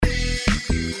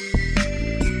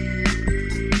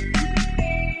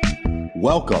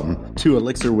Welcome to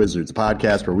Elixir Wizards, a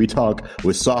podcast where we talk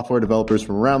with software developers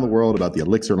from around the world about the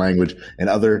Elixir language and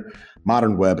other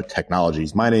modern web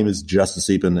technologies. My name is Justice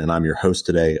Epen, and I'm your host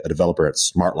today, a developer at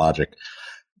SmartLogic.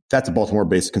 That's a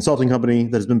Baltimore-based consulting company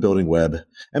that has been building web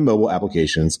and mobile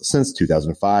applications since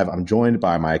 2005. I'm joined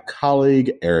by my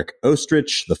colleague, Eric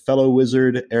Ostrich, the fellow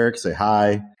wizard. Eric, say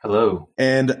hi. Hello.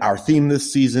 And our theme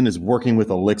this season is working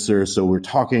with Elixir. So we're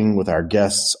talking with our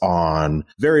guests on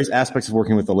various aspects of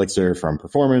working with Elixir, from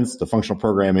performance to functional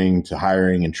programming to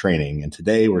hiring and training. And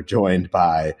today we're joined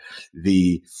by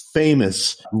the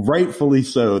famous, rightfully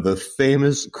so, the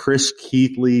famous Chris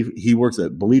Keithley. He works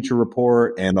at Bleacher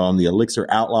Report and on the Elixir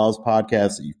Outlaws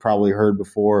podcast that you've probably heard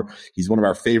before. He's one of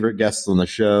our favorite guests on the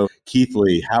show.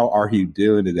 Keithley, how are you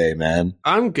doing today, man?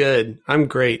 I'm good. I'm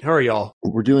great. How are y'all?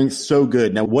 We're doing so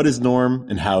good. Now, what is Norm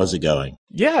and how is it going?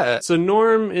 Yeah. So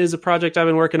Norm is a project I've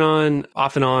been working on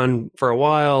off and on for a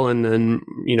while. And then,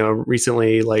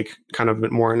 recently, kind of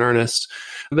been more in earnest.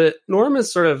 But Norm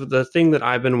is sort of the thing that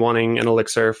I've been wanting in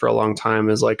Elixir for a long time,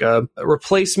 is like a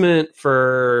replacement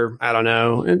for, I don't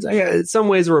know, in some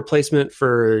ways a replacement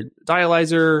for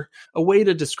Dialyzer, a way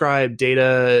to describe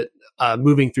data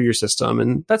moving through your system.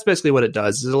 And that's basically what it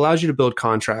does. It allows you to build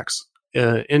contracts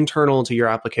internal to your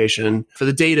application for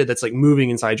the data that's like moving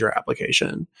inside your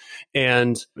application.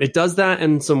 And it does that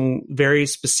in some very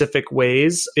specific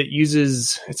ways.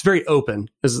 It's very open,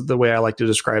 is the way I like to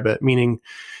describe it, meaning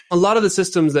a lot of the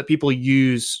systems that people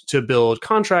use to build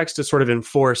contracts to sort of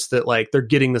enforce that, like, they're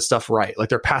getting the stuff right, like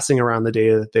they're passing around the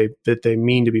data that they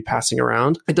mean to be passing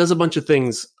around. It does a bunch of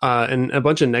things and a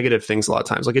bunch of negative things a lot of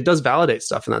times. Like, it does validate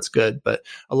stuff, and that's good. But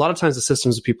a lot of times the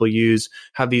systems that people use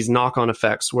have these knock-on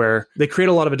effects where they create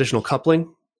a lot of additional coupling.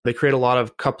 They create a lot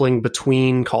of coupling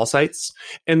between call sites,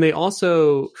 and they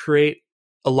also create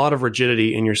a lot of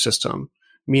rigidity in your system,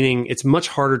 meaning it's much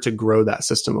harder to grow that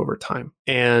system over time.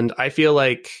 And I feel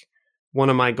like one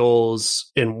of my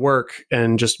goals in work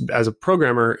and just as a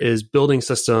programmer is building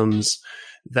systems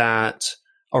that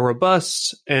are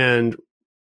robust and,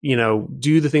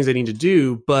 do the things they need to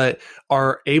do, but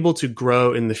are able to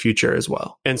grow in the future as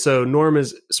well. And so Norm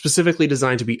is specifically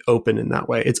designed to be open in that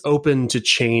way. It's open to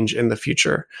change in the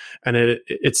future. And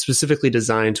it's specifically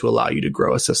designed to allow you to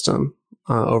grow a system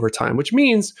over time, which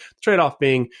means the trade-off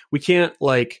being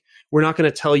we're not going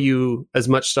to tell you as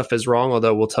much stuff is wrong,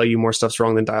 although we'll tell you more stuff's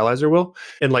wrong than Dialyzer will,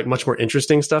 and much more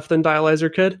interesting stuff than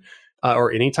Dialyzer could,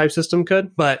 or any type system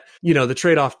could. But, the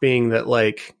trade-off being that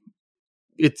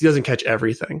it doesn't catch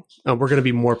everything. We're going to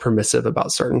be more permissive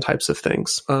about certain types of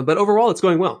things. But overall, it's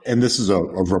going well. And this is a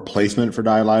replacement for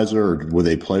Dialyzer, or will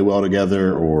they play well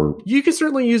together? Or you can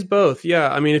certainly use both.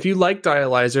 Yeah. I mean, if you like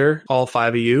Dialyzer, all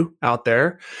 5 of you out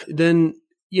there, then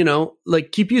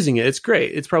keep using it. It's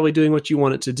great. It's probably doing what you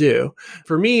want it to do.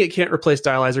 For me, it can't replace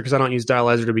Dialyzer because I don't use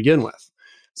Dialyzer to begin with.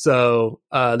 So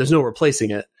there's no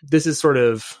replacing it. This is sort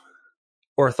of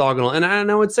orthogonal. And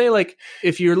I would say,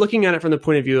 if you're looking at it from the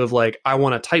point of view of I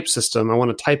want a type system, I want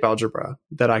a type algebra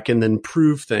that I can then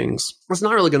prove things, it's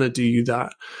not really going to do you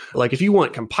that. If you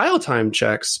want compile time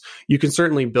checks, you could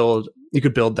build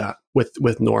that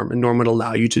with Norm, and Norm would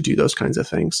allow you to do those kinds of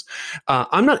things.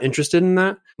 I'm not interested in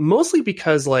that, mostly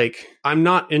because I'm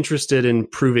not interested in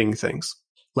proving things.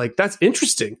 That's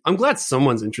interesting. I'm glad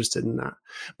someone's interested in that.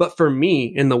 But for me,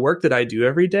 in the work that I do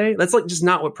every day, that's just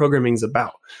not what programming's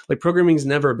about. Programming's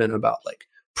never been about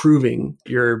proving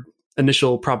your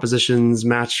initial propositions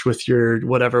matched with your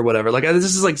whatever.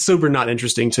 This is super not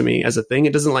interesting to me as a thing.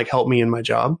 It doesn't help me in my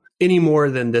job any more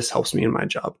than this helps me in my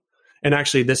job. And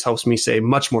actually, this helps me say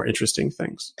much more interesting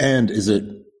things. And is it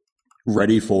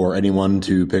ready for anyone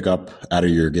to pick up out of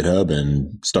your GitHub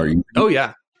and start using? Oh,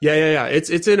 yeah. Yeah.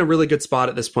 It's in a really good spot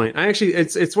at this point.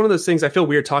 It's one of those things. I feel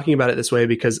weird talking about it this way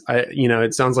because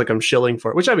it sounds like I'm shilling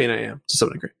for it, which I am to some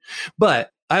degree.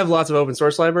 But I have lots of open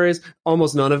source libraries,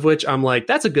 almost none of which I'm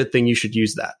that's a good thing. You should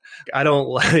use that. I don't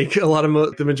a lot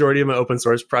of the majority of my open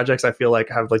source projects. I feel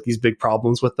have these big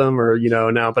problems with them, or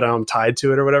now, but I'm tied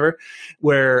to it or whatever.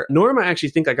 Where Norm, I actually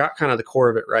think I got kind of the core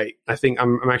of it right. I think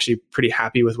I'm actually pretty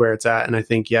happy with where it's at, and I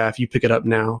think if you pick it up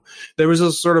now, there was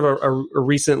a sort of a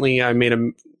recently I made a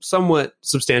somewhat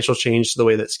substantial change to the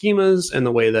way that schemas and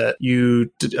the way that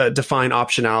you define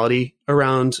optionality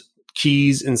around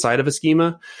keys inside of a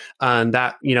schema. And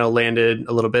that, landed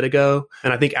a little bit ago.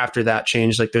 And I think after that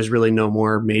change, there's really no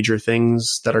more major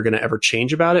things that are going to ever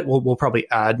change about it. We'll probably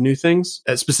add new things.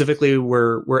 Specifically,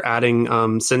 we're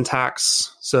adding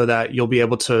syntax so that you'll be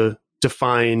able to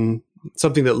define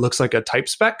something that looks like a type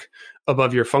spec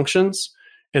above your functions.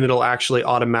 And it'll actually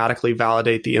automatically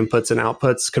validate the inputs and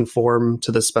outputs conform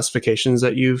to the specifications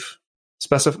that you've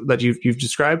that you've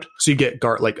described. So you get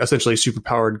guard, like essentially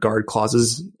superpowered guard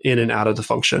clauses in and out of the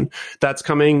function. That's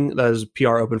coming. There's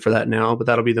PR open for that now, but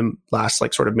that'll be the last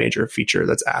like sort of major feature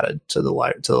that's added to the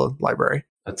library.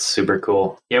 That's super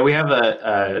cool. Yeah, we have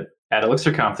at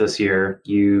ElixirConf this year,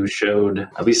 you showed,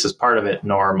 at least as part of it,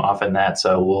 Norm off in that.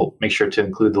 So we'll make sure to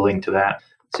include the link to that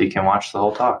so you can watch the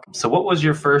whole talk. So what was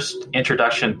your first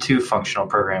introduction to functional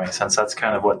programming, since that's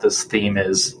kind of what this theme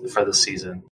is for this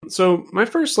season? So my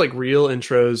first like real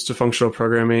intros to functional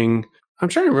programming, I'm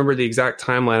trying to remember the exact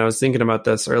timeline. I was thinking about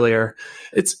this earlier.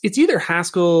 It's either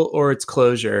Haskell or it's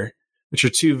Clojure, which are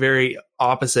two very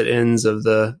opposite ends of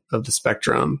the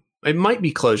spectrum. It might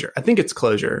be Clojure. I think it's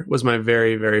Clojure was my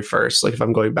very, very first, like if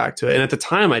I'm going back to it. And at the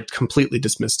time, I completely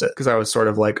dismissed it because I was sort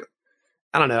of like,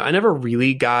 I don't know. I never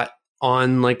really got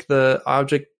on like the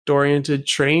object-oriented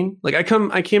train. Like I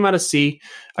came out of C.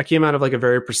 I came out of like a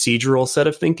very procedural set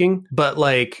of thinking, but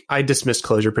like I dismissed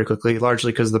Clojure pretty quickly,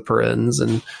 largely because of the parens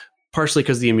and partially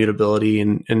because of the immutability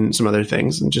and some other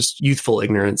things and just youthful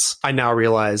ignorance. I now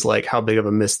realize like how big of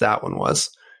a miss that one was,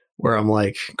 where I'm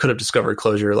like, could have discovered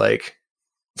Clojure like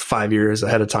 5 years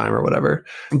ahead of time or whatever.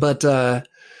 But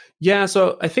yeah,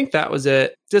 so I think that was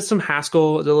it. Did some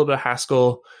Haskell, did a little bit of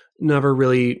Haskell. Never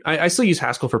really, I still use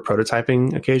Haskell for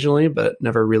prototyping occasionally, but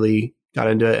never really got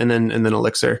into it. And then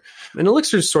Elixir. And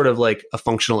Elixir is sort of like a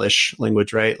functional-ish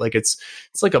language, right? Like it's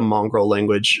like a mongrel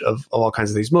language of all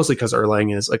kinds of things, mostly because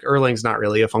Erlang's not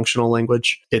really a functional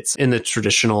language. It's in the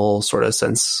traditional sort of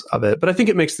sense of it, but I think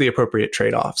it makes the appropriate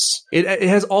trade-offs. It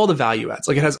has all the value adds,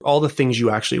 like it has all the things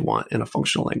you actually want in a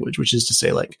functional language, which is to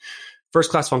say like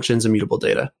first-class functions, immutable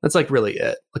data. That's like really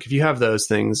it. Like if you have those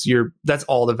things, that's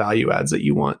all the value adds that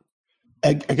you want.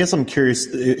 I guess I'm curious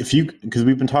because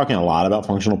we've been talking a lot about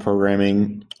functional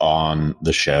programming on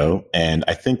the show, and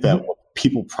I think that what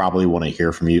people probably want to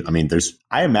hear from you. I mean,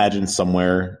 I imagine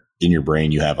somewhere in your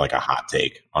brain you have like a hot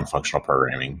take on functional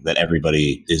programming that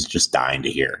everybody is just dying to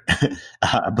hear,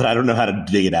 but I don't know how to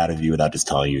dig it out of you without just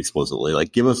telling you explicitly.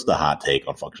 Like, give us the hot take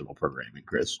on functional programming,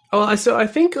 Chris. Oh, so I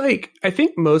think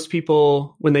most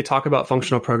people, when they talk about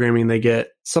functional programming, they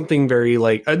get something very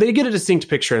like they get a distinct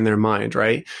picture in their mind,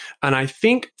 right? And I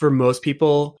think for most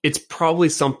people, it's probably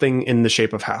something in the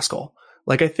shape of Haskell.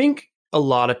 Like I think a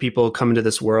lot of people come into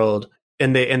this world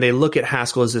and they look at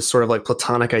Haskell as this sort of like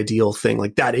platonic ideal thing,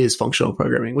 like that is functional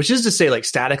programming, which is to say like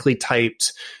statically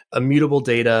typed, immutable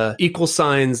data, equal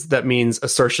signs, that means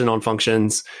assertion on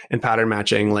functions and pattern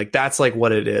matching. Like that's like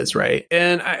what it is, right?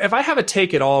 And if I have a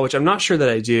take at all, which I'm not sure that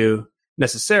I do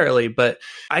necessarily, but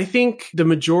I think the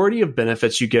majority of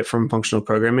benefits you get from functional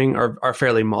programming are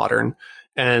fairly modern.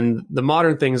 And the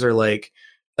modern things are like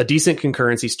a decent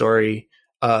concurrency story,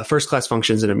 first-class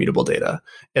functions and immutable data.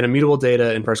 And immutable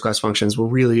data and first-class functions will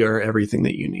really are everything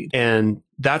that you need. And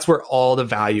that's where all the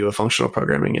value of functional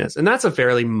programming is. And that's a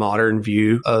fairly modern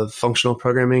view of functional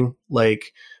programming.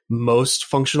 Like most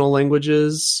functional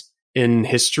languages in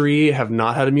history have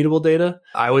not had immutable data.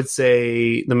 I would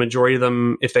say the majority of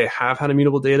them, if they have had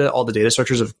immutable data, all the data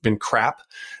structures have been crap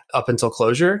up until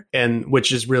Clojure, and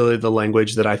which is really the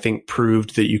language that I think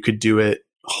proved that you could do it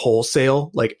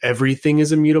wholesale, like everything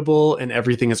is immutable and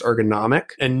everything is ergonomic,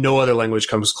 and no other language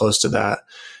comes close to that.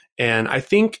 And I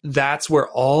think that's where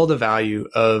all the value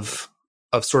of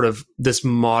sort of this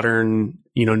modern,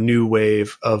 new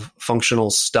wave of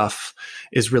functional stuff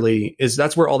is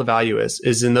that's where all the value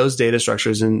is in those data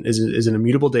structures, and is in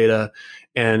immutable data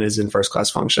and is in first class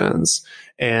functions.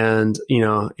 And,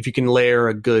 if you can layer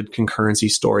a good concurrency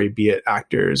story, be it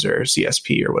actors or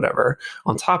CSP or whatever,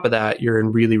 on top of that, you're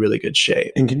in really, really good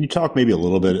shape. And can you talk maybe a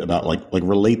little bit about like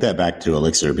relate that back to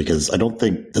Elixir? Because I don't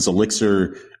think, does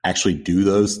Elixir actually do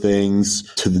those things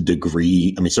to the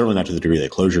degree, I mean, certainly not to the degree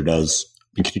that Clojure does.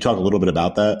 Can you talk a little bit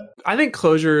about that? I think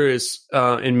Clojure is,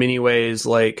 in many ways,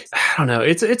 like, I don't know,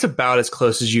 it's about as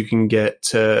close as you can get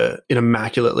to an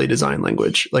immaculately designed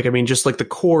language. Like, I mean, just like the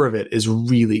core of it is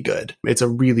really good. It's a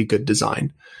really good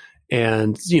design.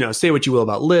 And, say what you will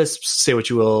about Lisp, say what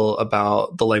you will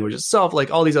about the language itself,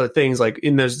 like all these other things, like,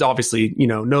 and there's obviously,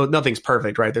 nothing's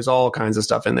perfect, right? There's all kinds of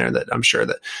stuff in there that I'm sure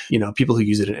that, people who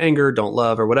use it in anger don't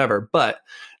love or whatever. But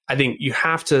I think you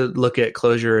have to look at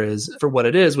Clojure as for what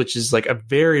it is, which is like a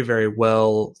very, very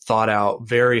well thought out,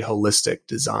 very holistic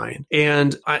design.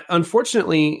 And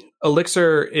unfortunately,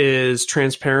 Elixir is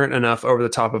transparent enough over the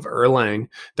top of Erlang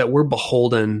that we're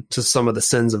beholden to some of the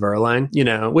sins of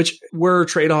Erlang, which were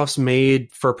trade-offs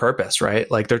made for purpose, right?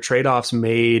 Like they're trade-offs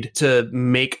made to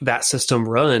make that system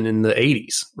run in the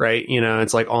 80s, right?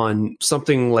 It's like on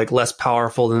something like less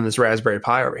powerful than this Raspberry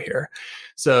Pi over here.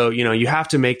 So, you have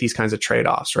to make these kinds of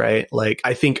trade-offs, right? Like,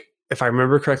 I think if I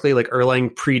remember correctly, like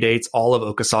Erlang predates all of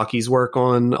Okasaki's work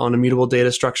on immutable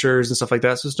data structures and stuff like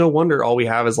that. So it's no wonder all we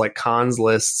have is like cons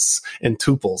lists and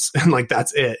tuples, and like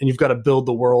that's it. And you've got to build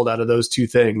the world out of those two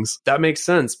things. That makes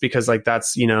sense because like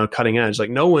that's, cutting edge. Like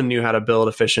no one knew how to build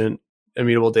efficient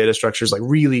immutable data structures, like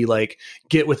really like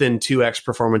get within 2x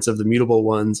performance of the mutable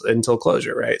ones until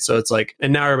Clojure, right? So it's like,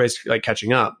 and now everybody's like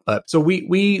catching up. But so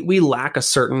we lack a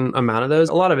certain amount of those.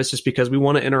 A lot of it's just because we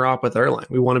want to interop with Erlang.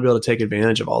 We want to be able to take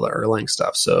advantage of all the Erlang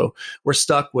stuff. So we're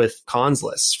stuck with cons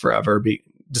lists forever,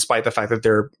 despite the fact that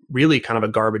they're really kind of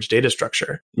a garbage data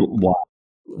structure.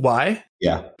 Why?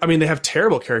 Yeah. I mean, they have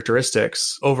terrible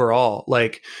characteristics overall,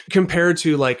 like compared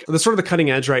to like the sort of the cutting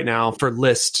edge right now for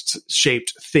list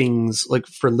shaped things, like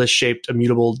for list shaped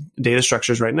immutable data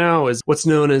structures right now is what's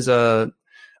known as a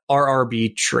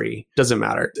RRB tree. Doesn't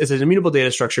matter. It's an immutable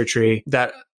data structure tree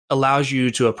that allows you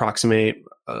to approximate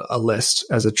a list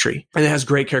as a tree. And it has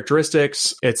great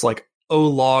characteristics. It's like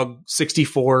log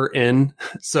 64 in.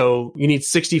 So you need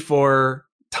 64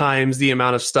 times the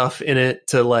amount of stuff in it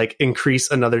to like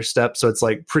increase another step. So it's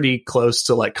like pretty close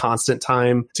to like constant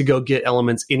time to go get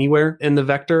elements anywhere in the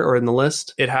vector or in the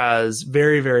list. It has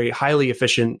very, very highly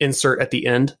efficient insert at the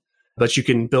end, but you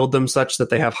can build them such that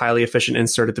they have highly efficient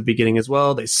insert at the beginning as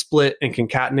well. They split and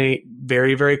concatenate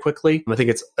very, very quickly. I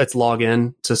think it's log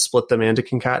n to split them and to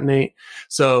concatenate.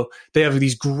 So they have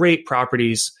these great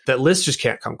properties that lists just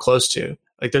can't come close to.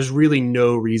 Like there's really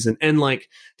no reason. And like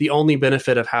the only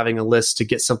benefit of having a list to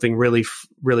get something really,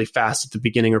 really fast at the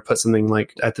beginning or put something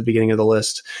like at the beginning of the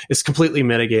list is completely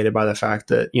mitigated by the fact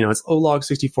that, it's log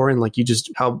 64 and like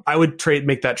how I would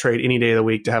make that trade any day of the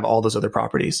week to have all those other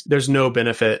properties. There's no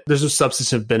benefit. There's no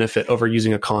substantive benefit over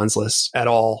using a cons list at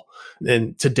all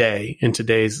in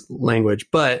today's language.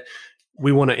 But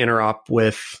we want to interop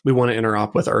with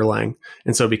Erlang.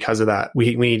 And so because of that,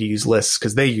 we need to use lists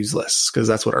because they use lists because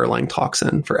that's what Erlang talks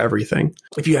in for everything.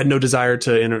 If you had no desire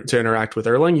to interact with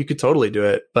Erlang, you could totally do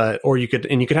it. You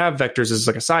could have vectors as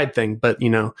like a side thing, but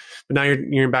now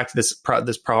you're back to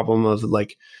this problem of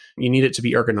like, you need it to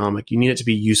be ergonomic. You need it to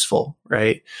be useful,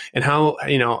 right? And how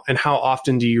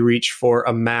often do you reach for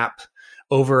a map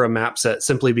over a map set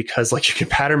simply because like you can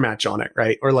pattern match on it,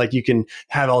 right? Or like you can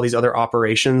have all these other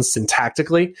operations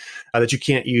syntactically that you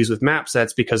can't use with map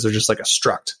sets because they're just like a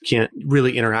struct. You can't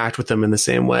really interact with them in the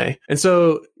same way. And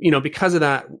so, because of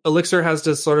that, Elixir has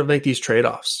to sort of make these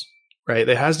trade-offs, right?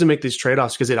 It has to make these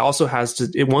trade-offs because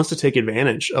it wants to take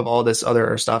advantage of all this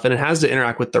other stuff, and it has to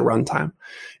interact with the runtime.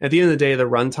 At the end of the day, the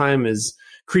runtime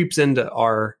creeps into the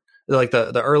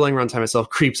Erlang runtime itself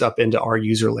creeps up into our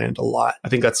user land a lot. I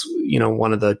think that's,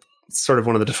 one of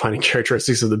the defining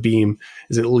characteristics of the Beam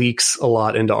is it leaks a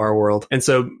lot into our world. And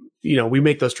so, we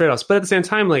make those trade-offs, but at the same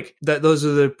time, like those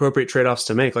are the appropriate trade-offs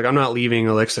to make. Like I'm not leaving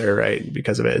Elixir, right?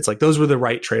 Because of it. It's like, those were the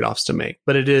right trade-offs to make,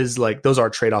 but it is like, those are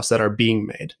trade-offs that are being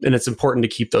made. And it's important to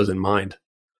keep those in mind.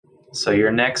 So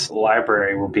your next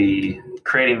library will be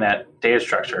creating that data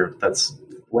structure that's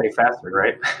way faster,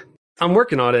 right? I'm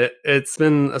working on it. It's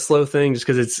been a slow thing just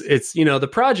because it's the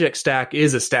project stack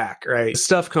is a stack, right?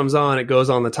 Stuff comes on, it goes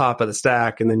on the top of the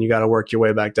stack, and then you got to work your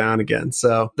way back down again.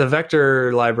 So the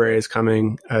vector library is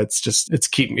coming.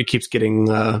 It keeps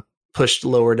getting pushed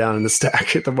lower down in the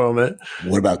stack at the moment.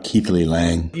 What about Keithley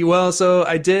Lang? Well, so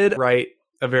I did write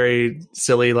a very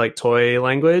silly like toy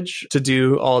language to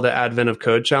do all the Advent of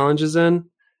Code challenges in.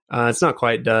 It's not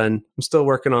quite done. I'm still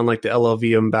working on like the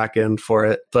LLVM backend for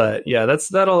it. But yeah,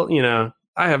 that'll,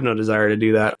 I have no desire to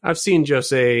do that. I've seen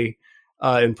Jose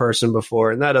in person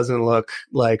before, and that doesn't look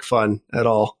like fun at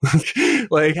all.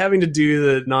 Like having to do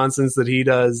the nonsense that he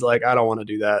does, like I don't want to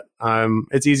do that.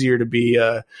 It's easier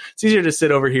to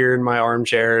sit over here in my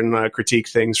armchair and critique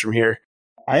things from here.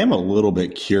 I am a little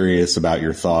bit curious about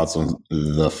your thoughts on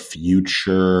the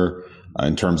future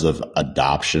in terms of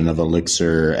adoption of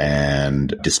Elixir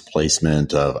and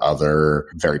displacement of other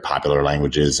very popular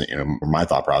languages. My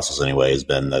thought process anyway has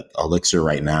been that Elixir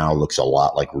right now looks a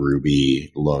lot like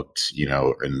Ruby looked, in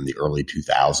the early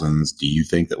 2000s. Do you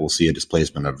think that we'll see a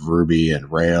displacement of Ruby and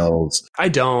Rails? I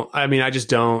don't. I just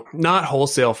don't. Not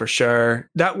wholesale for sure.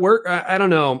 That work, I don't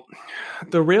know.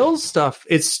 The Rails stuff,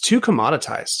 it's too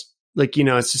commoditized. Like,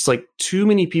 it's just like too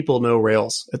many people know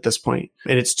Rails at this point,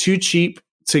 and it's too cheap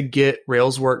to get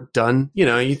Rails work done.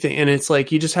 You think, and it's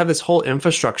like, you just have this whole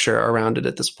infrastructure around it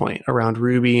at this point, around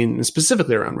Ruby and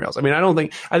specifically around Rails.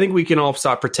 I think we can all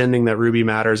stop pretending that Ruby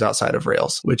matters outside of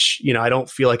Rails, which, I don't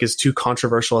feel like is too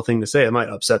controversial a thing to say. It might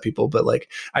upset people, but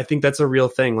like, I think that's a real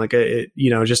thing. Like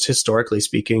just historically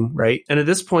speaking. Right. And at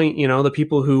this point, the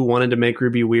people who wanted to make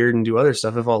Ruby weird and do other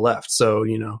stuff have all left. So,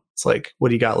 it's like, what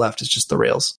do you got left? It's just the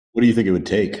Rails. What do you think it would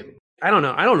take? I don't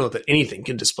know that anything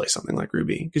can displace something like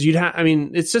Ruby, because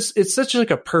it's such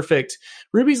like a perfect,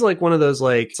 Ruby's like one of those,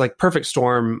 like, it's like perfect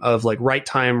storm of like right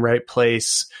time, right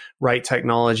place, right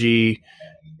technology,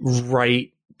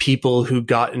 right people who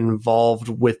got involved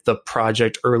with the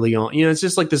project early on. It's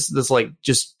just like this like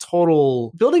just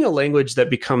total building a language that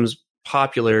becomes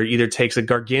popular either takes a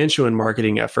gargantuan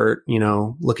marketing effort,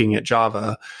 looking at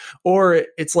Java, or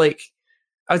it's like,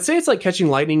 I'd say it's like catching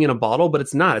lightning in a bottle, but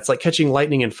it's not. It's like catching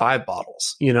lightning in 5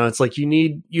 bottles. It's like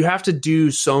you have to do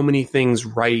so many things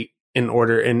right in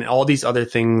order, and all these other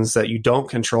things that you don't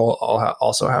control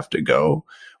also have to go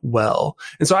well.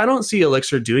 And so I don't see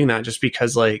Elixir doing that, just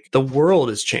because like the world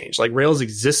has changed. Like Rails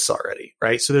exists already,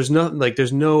 right? So there's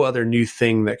no other new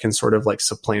thing that can sort of like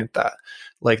supplant that.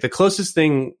 Like the closest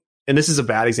thing, and this is a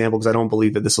bad example because I don't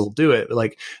believe that this will do it, but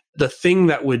like the thing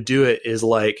that would do it is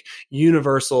like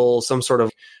universal, some sort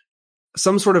of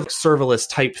serverless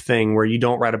type thing where you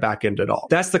don't write a backend at all.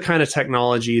 That's the kind of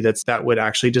technology that would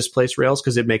actually displace Rails,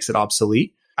 because it makes it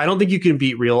obsolete. I don't think you can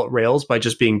beat Rails by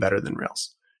just being better than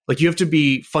Rails. Like you have to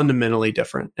be fundamentally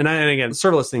different. And again,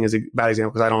 serverless thing is a bad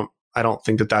example because I don't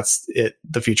think that that's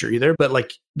the future either. But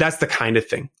like that's the kind of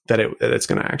thing that it's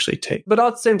going to actually take. But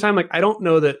at the same time, like I don't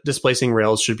know that displacing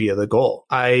Rails should be the goal.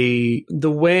 I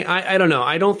don't know.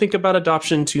 I don't think about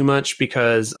adoption too much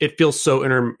because it feels so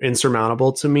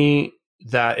insurmountable to me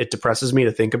that it depresses me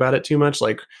to think about it too much.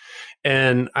 Like,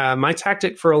 and my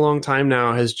tactic for a long time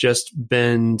now has just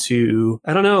been to,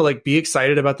 I don't know, like be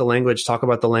excited about the language, talk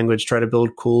about the language, try to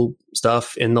build cool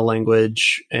stuff in the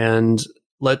language, and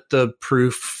let the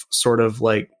proof sort of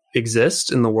like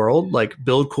exist in the world, like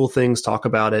build cool things, talk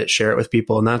about it, share it with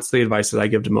people. And that's the advice that I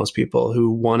give to most people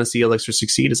who want to see Elixir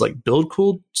succeed, is like build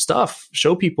cool stuff,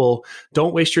 show people,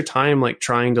 don't waste your time like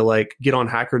trying to like get on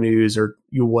Hacker News or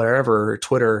wherever, or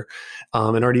Twitter,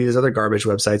 and already these other garbage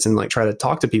websites and like try to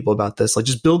talk to people about this. Like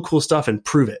just build cool stuff and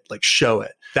prove it, like show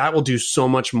it. That will do so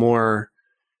much more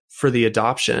for the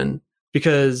adoption,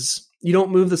 because you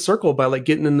don't move the circle by like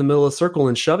getting in the middle of the circle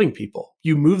and shoving people.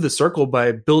 You move the circle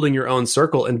by building your own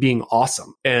circle and being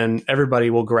awesome. And everybody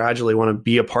will gradually want to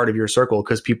be a part of your circle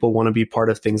because people want to be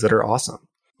part of things that are awesome.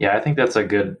 Yeah, I think that's a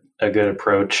good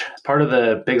approach. Part of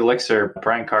the Big Elixir,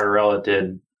 Brian Cardarella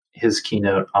did his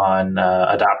keynote on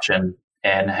adoption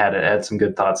and had some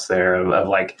good thoughts there of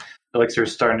like Elixir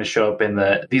is starting to show up in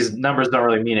these numbers don't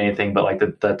really mean anything, but like the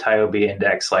TIOB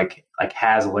index like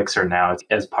has Elixir now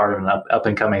as part of an up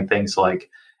and coming thing. So like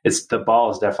the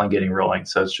ball is definitely getting rolling.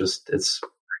 So it's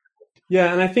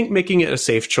yeah, and I think making it a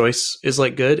safe choice is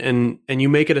like good, and you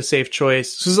make it a safe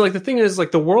choice. So like the thing is,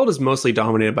 like the world is mostly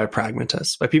dominated by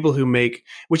pragmatists, by people who make,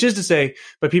 which is to say,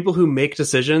 by people who make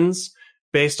decisions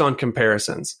based on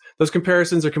comparisons. Those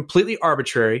comparisons are completely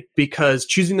arbitrary because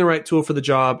choosing the right tool for the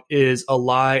job is a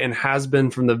lie and has been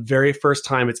from the very first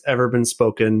time it's ever been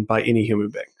spoken by any human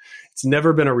being. It's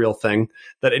never been a real thing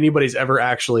that anybody's ever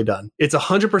actually done. It's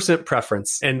 100%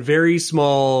 preference and very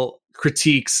small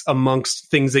critiques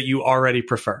amongst things that you already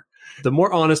prefer. The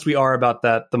more honest we are about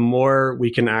that, the more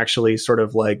we can actually sort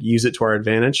of like use it to our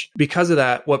advantage. Because of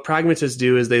that, what pragmatists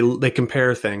do is they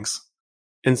compare things.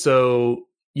 And so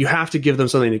you have to give them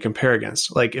something to compare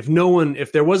against. Like if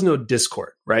there was no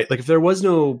Discord, right? Like if there was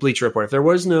no Bleacher Report, if there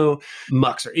was no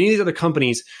Mux or any of these other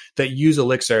companies that use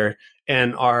Elixir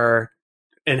and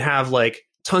have like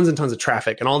tons and tons of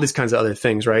traffic and all these kinds of other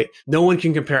things, right? No one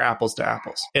can compare apples to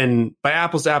apples. And by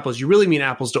apples to apples, you really mean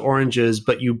apples to oranges,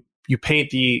 but you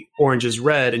paint the oranges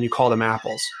red and you call them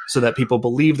apples so that people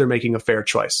believe they're making a fair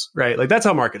choice, right? Like that's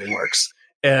how marketing works.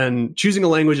 And choosing a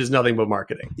language is nothing but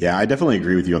marketing. Yeah, I definitely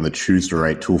agree with you on the choose the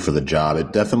right tool for the job.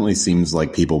 It definitely seems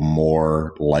like people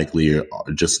more likely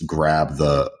just grab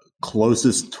the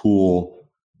closest tool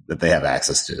that they have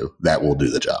access to that will do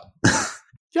the job.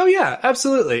 Oh yeah,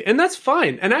 absolutely. And that's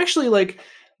fine. And actually, like,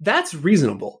 that's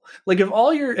reasonable. Like if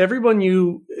everyone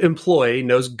you employ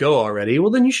knows Go already,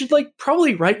 well then you should like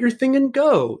probably write your thing in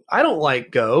Go. I don't like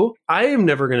Go. I am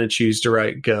never going to choose to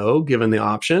write Go given the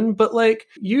option, but like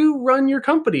you run your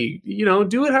company,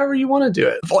 do it however you want to do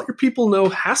it. If all your people know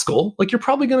Haskell, like you're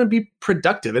probably going to be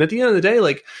productive. And at the end of the day,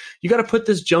 like you got to put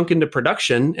this junk into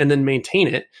production and then maintain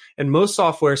it. And most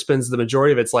software spends the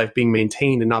majority of its life being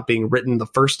maintained and not being written the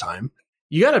first time.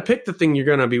 You got to pick the thing you're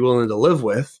going to be willing to live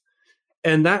with.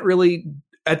 And that really,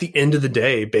 at the end of the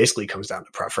day, basically comes down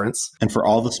to preference. And for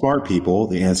all the smart people,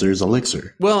 the answer is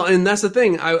Elixir. Well, and that's the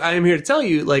thing. I am here to tell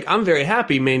you, like, I'm very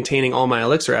happy maintaining all my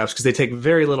Elixir apps because they take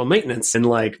very little maintenance and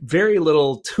like very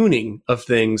little tuning of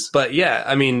things. But yeah,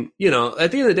 I mean,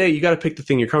 at the end of the day, you got to pick the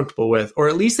thing you're comfortable with, or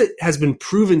at least it has been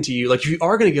proven to you. Like if you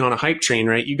are going to get on a hype train,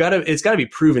 right, it's got to be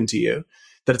proven to you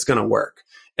that it's going to work.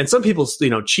 And some people,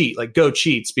 cheat, like Go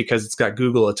cheats because it's got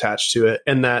Google attached to it.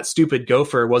 And that stupid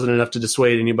Gopher wasn't enough to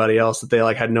dissuade anybody else that they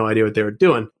like had no idea what they were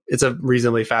doing. It's a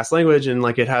reasonably fast language and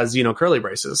like it has, curly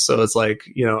braces. So it's like,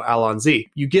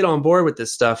 Alon-Z. You get on board with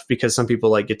this stuff because some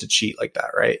people like get to cheat like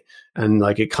that, right? And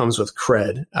like it comes with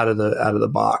cred out of the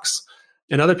box.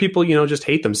 And other people, just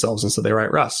hate themselves. And so they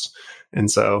write Rust. And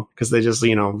so, because they just,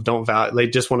 don't value, they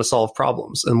just want to solve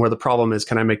problems. And where the problem is,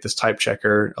 can I make this type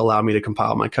checker allow me to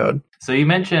compile my code? So you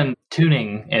mentioned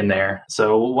tuning in there.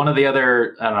 So one of the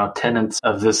other, tenets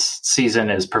of this season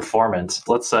is performance.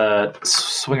 Let's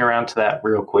swing around to that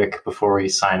real quick before we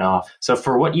sign off. So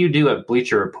for what you do at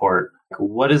Bleacher Report,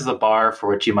 what is the bar for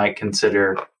what you might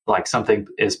consider like something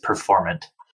is performant?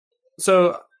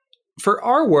 So for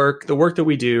our work, the work that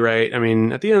we do, right? I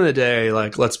mean, at the end of the day,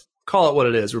 like, let's call it what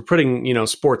it is. We're putting,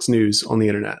 sports news on the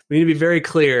internet. We need to be very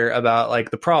clear about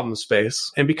like the problem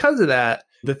space. And because of that,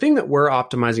 the thing that we're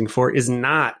optimizing for is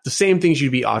not the same things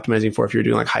you'd be optimizing for if you're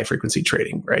doing like high frequency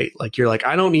trading, right? Like you're like,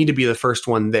 I don't need to be the first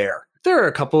one there. There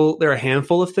are a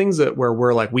handful of things where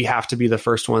we're like, we have to be the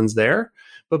first ones there.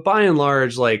 But by and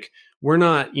large, like we're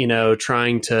not,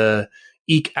 trying to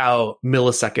eke out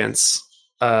milliseconds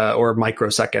or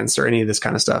microseconds or any of this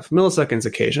kind of stuff. Milliseconds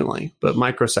occasionally, but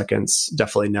microseconds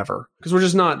definitely never. Because we're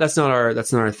just that's not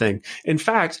our thing. In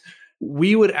fact,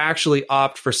 we would actually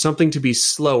opt for something to be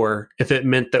slower if it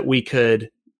meant that we could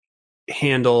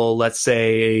handle, let's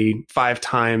say, 5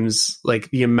 times like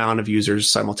the amount of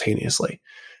users simultaneously.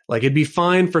 Like it'd be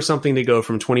fine for something to go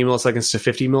from 20 milliseconds to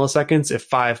 50 milliseconds if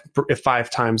five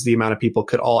times the amount of people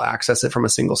could all access it from a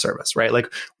single service, right?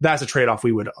 Like that's a trade-off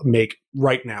we would make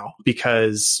right now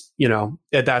because,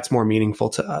 that's more meaningful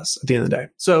to us at the end of the day.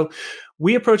 So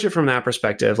we approach it from that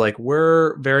perspective. Like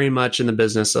we're very much in the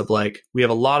business of like, we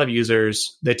have a lot of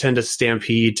users. They tend to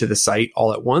stampede to the site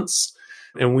all at once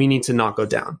and we need to not go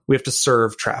down. We have to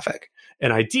serve traffic.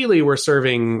 And ideally we're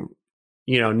serving,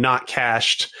 not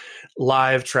cached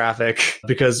live traffic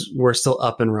because we're still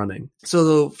up and running.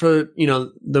 So for,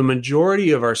 the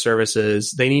majority of our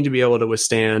services, they need to be able to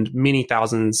withstand many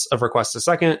thousands of requests a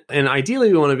second. And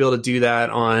ideally, we want to be able to do that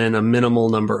on a minimal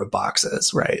number of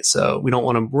boxes, right? So we don't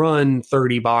want to run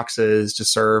 30 boxes to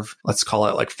serve, let's call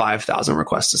it like 5,000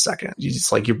 requests a second.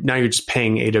 Now you're just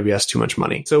paying AWS too much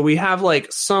money. So we have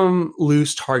like some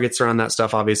loose targets around that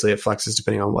stuff. Obviously, it flexes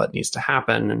depending on what needs to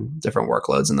happen and different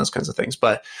workloads and those kinds of things.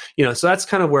 But, so that's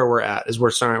kind of where we're at, is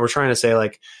we're trying to say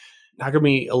like, how can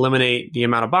we eliminate the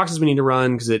amount of boxes we need to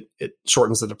run? Because it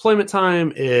shortens the deployment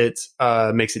time. It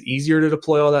makes it easier to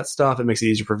deploy all that stuff. It makes it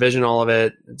easier to provision all of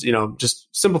it. Just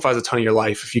simplifies a ton of your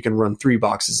life if you can run 3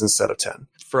 boxes instead of 10.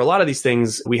 For a lot of these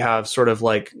things, we have sort of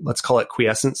like, let's call it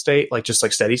quiescent state, like just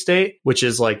like steady state, which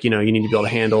is like, you need to be able to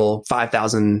handle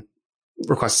 5,000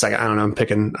 requests a second. I don't know. I'm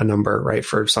picking a number, right,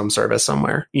 for some service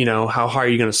somewhere. How high are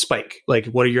you going to spike? Like,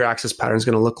 what are your access patterns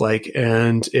going to look like?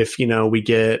 And if, we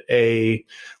get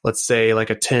let's say like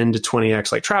a 10 to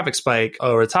 20x like traffic spike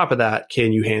over the top of that,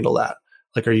 can you handle that?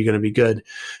 Like, are you going to be good?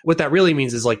 What that really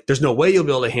means is like, there's no way you'll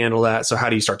be able to handle that. So how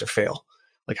do you start to fail?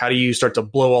 Like, how do you start to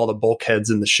blow all the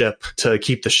bulkheads in the ship to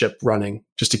keep the ship running,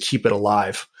 just to keep it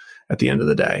alive at the end of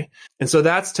the day? And so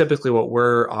that's typically what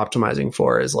we're optimizing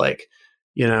for, is like,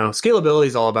 scalability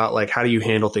is all about like, how do you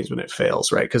handle things when it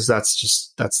fails, right? Because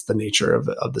that's the nature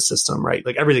of the system, right?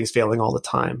 Like everything's failing all the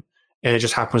time. And it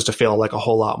just happens to fail like a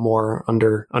whole lot more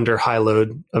under high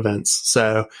load events.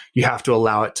 So you have to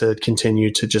allow it to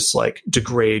continue to just like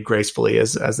degrade gracefully,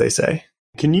 as they say.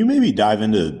 Can you maybe dive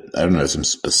into, I don't know, some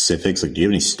specifics? Like, do you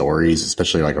have any stories,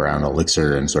 especially like around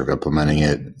Elixir and sort of implementing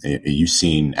it? You've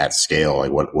seen at scale,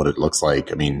 like what it looks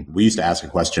like. I mean, we used to ask a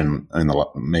question in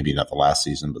maybe not the last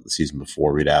season, but the season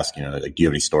before, we'd ask, like, do you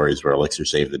have any stories where Elixir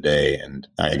saved the day? And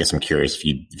I guess I'm curious if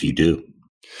you do.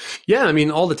 Yeah, I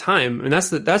mean, all the time. And that's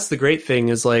the great thing,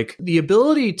 is like the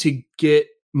ability to get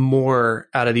more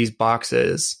out of these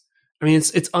boxes. I mean,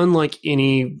 it's unlike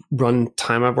any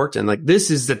runtime I've worked in. Like, this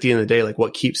is at the end of the day, like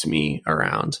what keeps me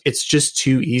around. It's just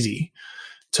too easy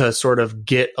to sort of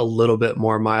get a little bit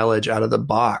more mileage out of the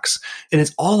box. And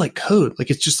it's all like code.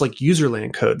 Like, it's just like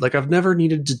userland code. Like, I've never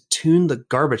needed to tune the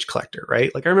garbage collector,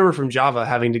 right? Like, I remember from Java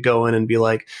having to go in and be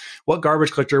like, what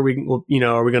garbage collector are we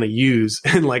going to use?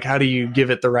 And like, how do you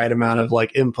give it the right amount of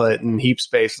like input and heap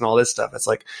space and all this stuff? It's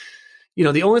like,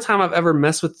 the only time I've ever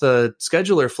messed with the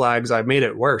scheduler flags, I've made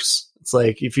it worse. It's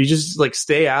like, if you just like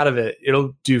stay out of it,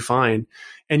 it'll do fine.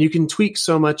 And you can tweak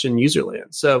so much in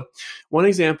userland. So one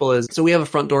example is, we have a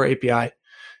front door API,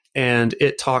 and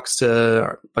it talks to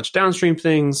a bunch of downstream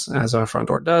things, as our front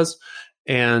door does.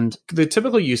 And the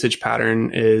typical usage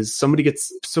pattern is somebody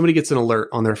gets an alert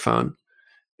on their phone,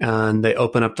 and they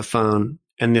open up the phone,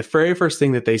 And the very first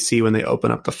thing that they see when they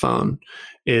open up the phone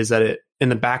is that it in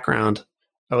the background,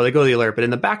 they go to the alert, but in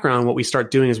the background, what we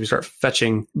start doing is we start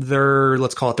fetching their,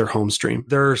 let's call it their home stream,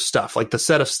 their stuff, like the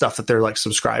set of stuff that they're like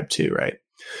subscribed to, right?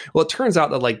 Well, it turns out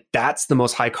that like that's the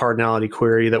most high cardinality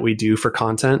query that we do for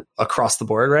content across the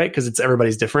board, right? Because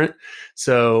everybody's different.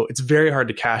 So it's very hard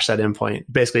to cache that endpoint.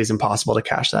 Basically, it's impossible to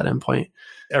cache that endpoint.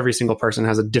 Every single person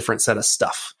has a different set of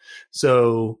stuff.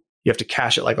 So you have to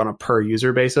cache it like on a per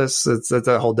user basis. It's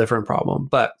a whole different problem.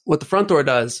 But what the front door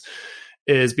does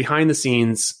is behind the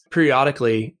scenes,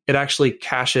 periodically, it actually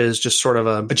caches just sort of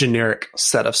a generic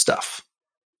set of stuff,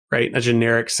 right? A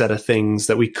generic set of things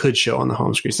that we could show on the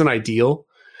home screen. It's not ideal,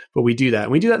 but we do that.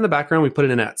 And we do that in the background. We put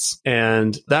it in ETS.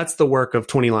 And that's the work of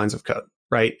 20 lines of code,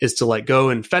 right? Is to like go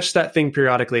and fetch that thing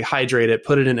periodically, hydrate it,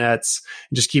 put it in ETS,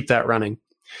 and just keep that running.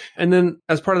 And then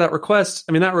as part of that request,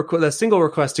 I mean, that single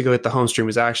request to go hit the home stream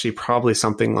is actually probably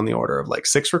something on the order of like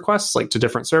 6 requests, like to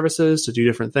different services to do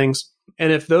different things.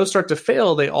 And if those start to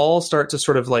fail, they all start to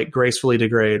sort of like gracefully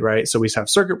degrade, right? So we have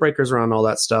circuit breakers around all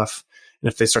that stuff.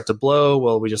 And if they start to blow,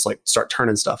 well, we just like start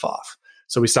turning stuff off.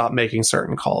 So we stop making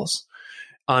certain calls.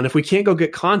 And if we can't go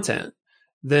get content,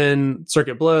 then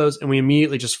circuit blows and we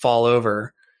immediately just fall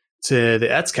over to the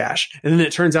ETS cache. And then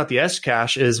it turns out the ETS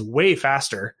cache is way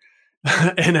faster.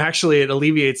 And actually, it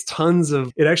alleviates tons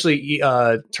of. It actually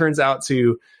turns out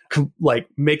to like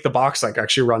make the box like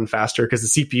actually run faster because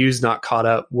the CPU is not caught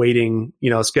up waiting,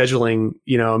 scheduling,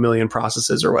 a million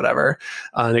processes or whatever,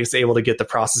 and it's able to get the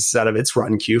processes out of its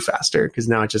run queue faster because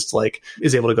now it just like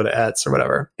is able to go to ETS or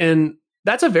whatever. And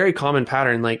that's a very common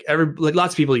pattern. Like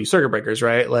lots of people use circuit breakers,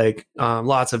 right? Like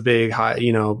lots of big, high,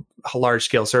 large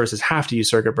scale services have to use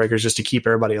circuit breakers just to keep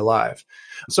everybody alive.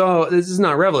 So this is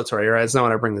not revelatory, right? It's not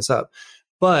when I bring this up.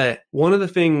 But one of the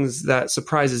things that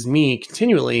surprises me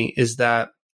continually is that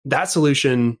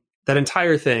solution, that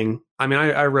entire thing, I mean,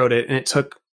 I wrote it and it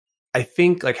took, I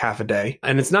think, like half a day.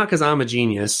 And it's not because I'm a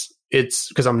genius. It's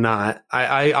because I'm not.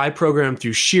 I program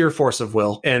through sheer force of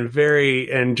will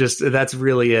and just that's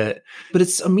really it. But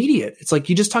it's immediate. It's like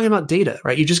you're just talking about data,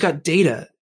 right? You just got data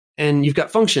and you've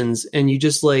got functions and you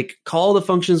just like call the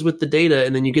functions with the data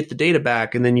and then you get the data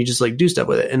back and then you just like do stuff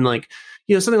with it. And like,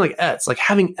 something like ETS, like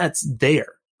having ETS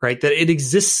there, right? That it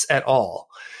exists at all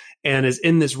and is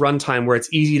in this runtime where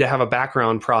it's easy to have a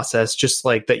background process just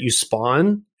like that you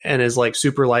spawn and is like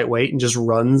super lightweight and just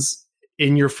runs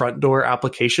in your front door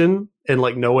application and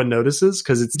like no one notices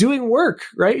because it's doing work,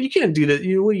 right? You can't do that.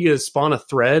 You spawn a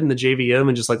thread in the JVM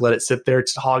and just like let it sit there.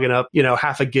 It's hogging up,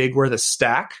 half a gig worth of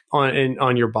stack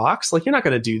on your box. Like you're not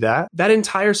going to do that. That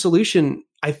entire solution,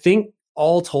 I think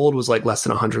all told was like less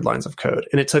than 100 lines of code.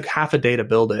 And it took half a day to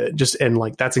build it and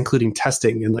like that's including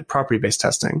testing and like property-based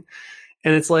testing.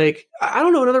 And it's like, I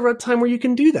don't know another runtime where you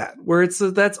can do that, where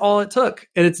that's all it took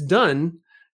and it's done.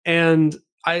 And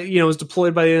it was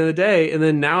deployed by the end of the day and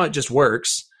then now it just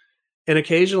works. And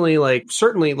occasionally, like,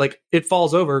 certainly, like, it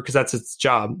falls over because that's its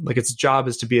job. Like, its job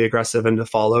is to be aggressive and to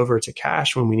fall over to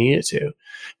cache when we need it to.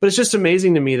 But it's just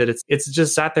amazing to me that it's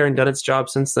just sat there and done its job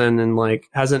since then and, like,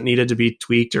 hasn't needed to be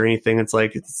tweaked or anything. It's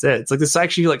like, it's it. It's like this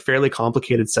actually, like, fairly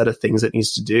complicated set of things it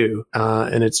needs to do.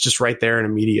 And it's just right there and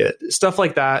immediate. Stuff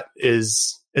like that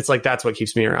it's like, that's what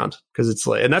keeps me around because it's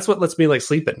like, and that's what lets me like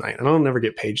sleep at night. I don't ever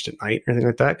get paged at night or anything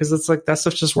like that because it's like, that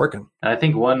stuff's just working. And I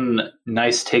think one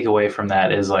nice takeaway from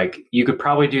that is like, you could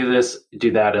probably do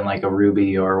that in like a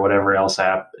Ruby or whatever else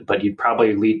app, but you'd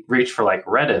probably reach for like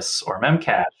Redis or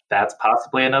Memcache. That's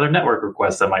possibly another network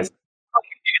request that might.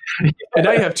 And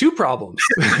now you have 2 problems.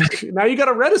 Now you got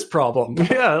a Redis problem.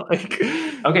 Yeah.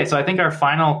 Okay, so I think our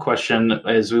final question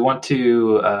is we want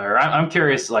to, or I'm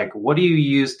curious, like, what do you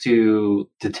use to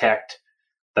detect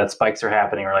that spikes are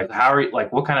happening, or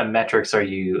like, what kind of metrics are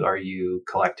you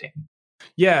collecting?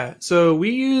 Yeah, so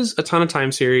we use a ton of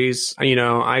time series.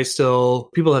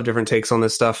 People have different takes on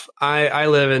this stuff. I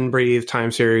live and breathe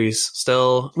time series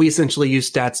still. We essentially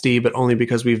use StatsD, but only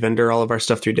because we vendor all of our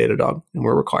stuff through Datadog and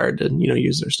we're required to,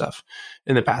 use their stuff.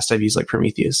 In the past, I've used like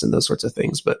Prometheus and those sorts of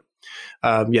things, but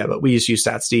but we just use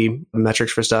StatsD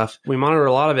metrics for stuff. We monitor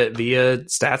a lot of it via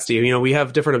StatsD. We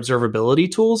have different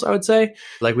observability tools, I would say.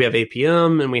 Like we have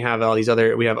APM and we have all these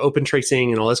we have open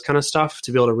tracing and all this kind of stuff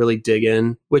to be able to really dig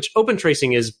in, which open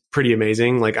tracing is pretty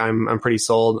amazing. Like I'm pretty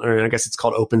sold, or I guess it's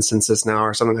called OpenConsensus now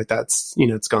or something like that.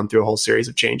 It's gone through a whole series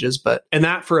of changes, and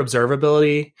that for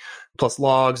observability plus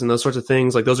logs and those sorts of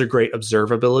things, like those are great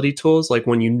observability tools. Like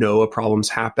when a problem's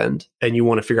happened and you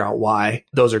want to figure out why,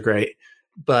 those are great.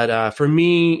 But for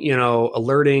me,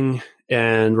 alerting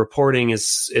and reporting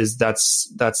is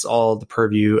that's all the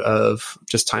purview of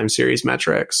just time series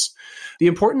metrics. The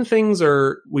important things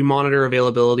are we monitor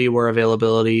availability where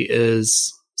availability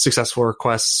is successful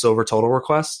requests over total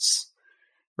requests.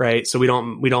 Right. So we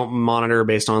don't monitor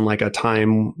based on like a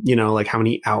time, like how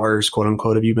many hours, quote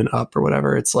unquote, have you been up or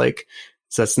whatever. It's like,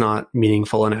 so that's not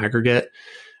meaningful in aggregate.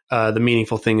 The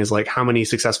meaningful thing is like how many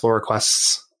successful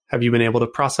requests have you been able to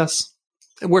process?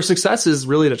 Where success is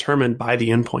really determined by the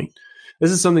endpoint.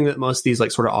 This is something that most of these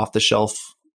like sort of off the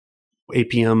shelf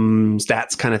APM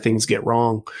stats kind of things get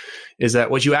wrong, is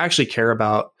that what you actually care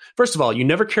about, first of all, you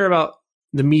never care about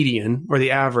the median or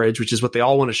the average, which is what they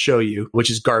all want to show you, which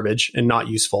is garbage and not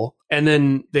useful. And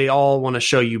then they all want to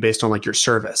show you based on like your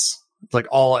service, like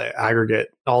all aggregate,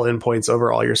 all endpoints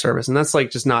over all your service. And that's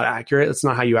like just not accurate. It's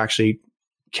not how you actually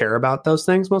care about those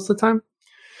things most of the time.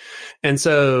 And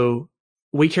so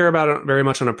we care about it very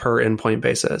much on a per endpoint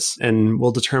basis. And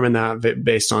we'll determine that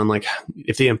based on like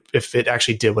if it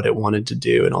actually did what it wanted to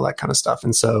do and all that kind of stuff.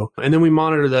 And then we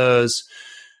monitor those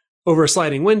over a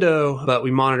sliding window, but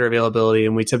we monitor availability,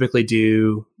 and we typically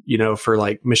do, for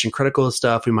like mission critical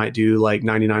stuff, we might do like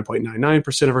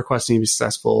 99.99% of requests need to be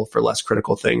successful. For less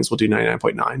critical things, we'll do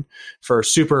 99.9. For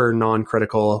super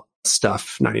non-critical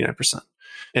stuff, 99%.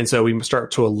 And so we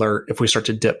start to alert if we start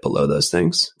to dip below those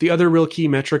things. The other real key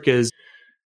metric is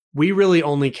we really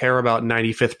only care about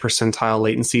 95th percentile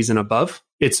latencies and above.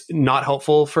 It's not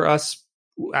helpful for us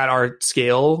at our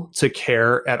scale to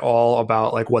care at all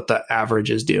about like what the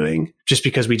average is doing, just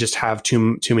because we just have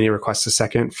too many requests a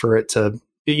second for it to,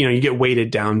 you get weighted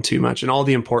down too much, and all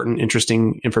the important,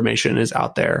 interesting information is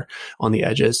out there on the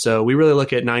edges. So we really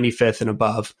look at 95th and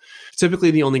above.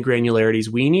 Typically the only granularities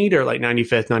we need are like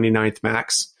 95th, 99th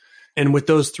max. And with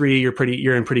those three,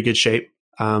 you're in pretty good shape.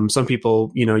 Some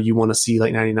people, you want to see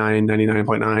like 99,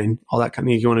 99.9, all that kind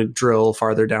of thing. You want to drill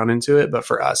farther down into it. But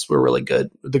for us, we're really good.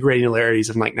 The granularities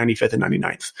of like 95th and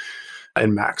 99th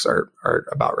and max are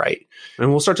about right.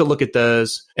 And we'll start to look at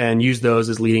those and use those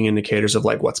as leading indicators of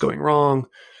like what's going wrong.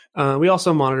 We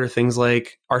also monitor things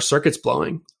like, are circuits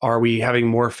blowing? Are we having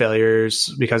more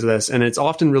failures because of this? And it's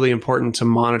often really important to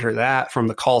monitor that from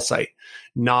the call site,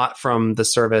 not from the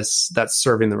service that's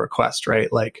serving the request,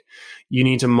 right? Like you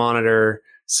need to monitor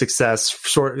success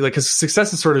because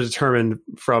success is sort of determined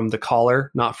from the caller,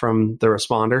 not from the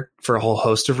responder, for a whole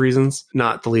host of reasons,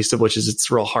 not the least of which is it's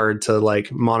real hard to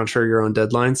like monitor your own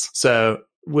deadlines. So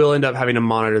we'll end up having to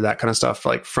monitor that kind of stuff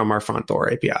like from our front door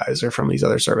APIs or from these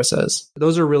other services.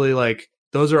 Those are really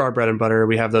those are our bread and butter.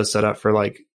 We have those set up for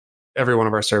like every one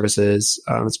of our services.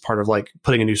 It's part of like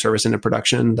putting a new service into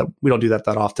production. That we don't do that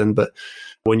often, but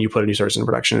when you put a new service into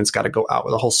production, it's got to go out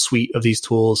with a whole suite of these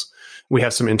tools. We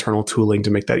have some internal tooling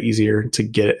to make that easier to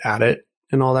get at it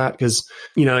and all that. Because,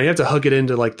 you have to hook it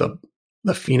into like the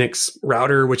Phoenix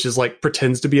router, which is like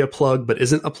pretends to be a plug, but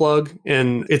isn't a plug.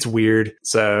 And it's weird.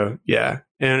 So yeah.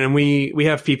 And we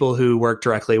have people who work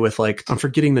directly with like, I'm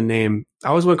forgetting the name. I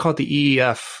always want to call it the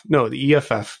EEF. No, the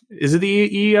EFF. Is it the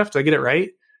EEF? Did I get it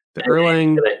right? The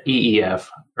Erlang. The EEF.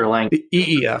 Erlang. The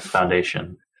EEF.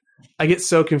 Foundation. I get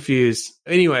so confused.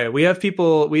 Anyway, we have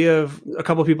a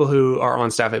couple of people who are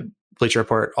on staff at Bleacher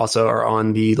Report also are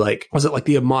on the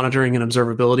the monitoring and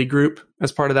observability group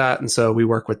as part of that. And so we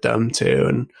work with them too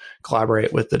and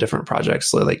collaborate with the different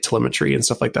projects like telemetry and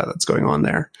stuff like that that's going on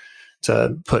there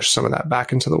to push some of that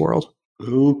back into the world.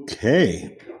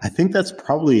 Okay. I think that's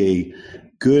probably a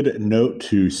good note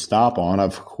to stop on.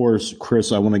 Of course,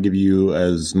 Chris, I want to give you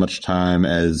as much time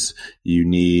as you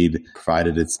need,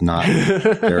 provided it's not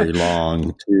very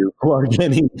long, to plug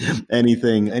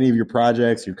anything, any of your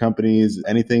projects, your companies,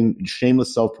 anything.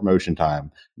 Shameless self-promotion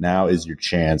time. Now is your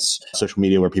chance. Social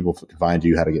media where people can find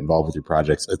you, how to get involved with your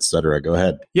projects, etc. Go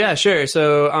ahead. Yeah, sure.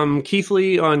 So Keith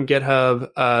Lee on GitHub.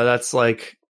 That's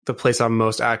like the place I'm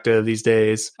most active these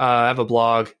days. I have a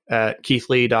blog at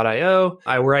keithlee.io.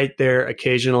 I write there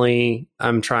occasionally.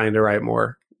 I'm trying to write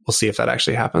more. We'll see if that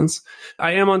actually happens.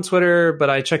 I am on Twitter,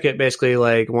 but I check it basically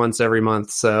like once every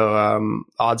month. So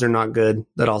odds are not good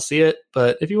that I'll see it.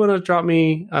 But if you want to drop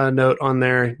me a note on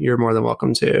there, you're more than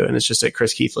welcome to. And it's just at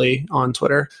Chris Keithley on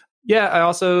Twitter. Yeah, I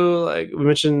also, like we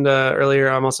mentioned earlier,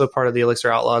 I'm also part of the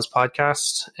Elixir Outlaws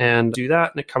podcast and do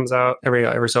that. And it comes out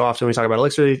every so often. We talk about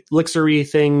Elixir-y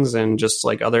things and just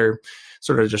like other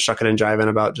sort of just shucking and jiving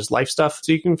about just life stuff.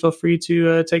 So you can feel free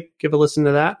to give a listen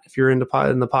to that if you're in the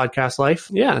podcast life.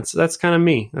 Yeah, that's kind of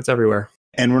me. That's everywhere.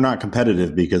 And we're not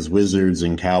competitive because Wizards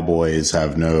and Cowboys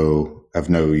have no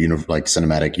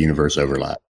cinematic universe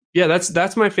overlap. Yeah,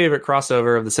 that's my favorite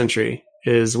crossover of the century.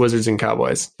 Is Wizards and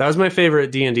Cowboys. That was my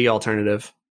favorite D&D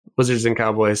alternative. Wizards and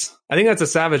Cowboys. I think that's a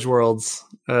Savage Worlds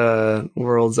mod.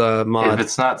 If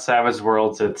it's not Savage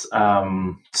Worlds, it's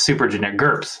super generic.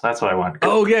 GURPS. That's what I want. GURPS.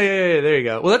 Oh yeah. There you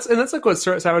go. Well, that's like what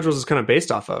Savage Worlds is kind of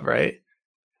based off of, right?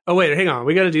 Oh wait, hang on.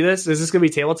 We got to do this. Is this going to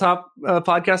be tabletop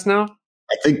podcast now?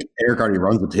 I think Eric already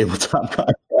runs the tabletop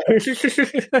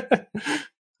podcast.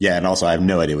 Yeah, and also I have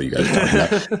no idea what you guys are talking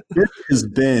about. This has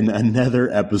been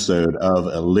another episode of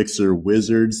Elixir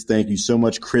Wizards. Thank you so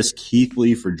much, Chris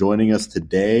Keithley, for joining us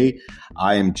today.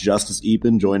 I am Justice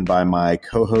Epen, joined by my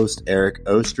co-host, Eric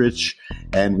Ostrich,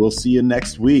 and we'll see you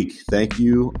next week. Thank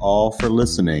you all for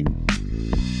listening.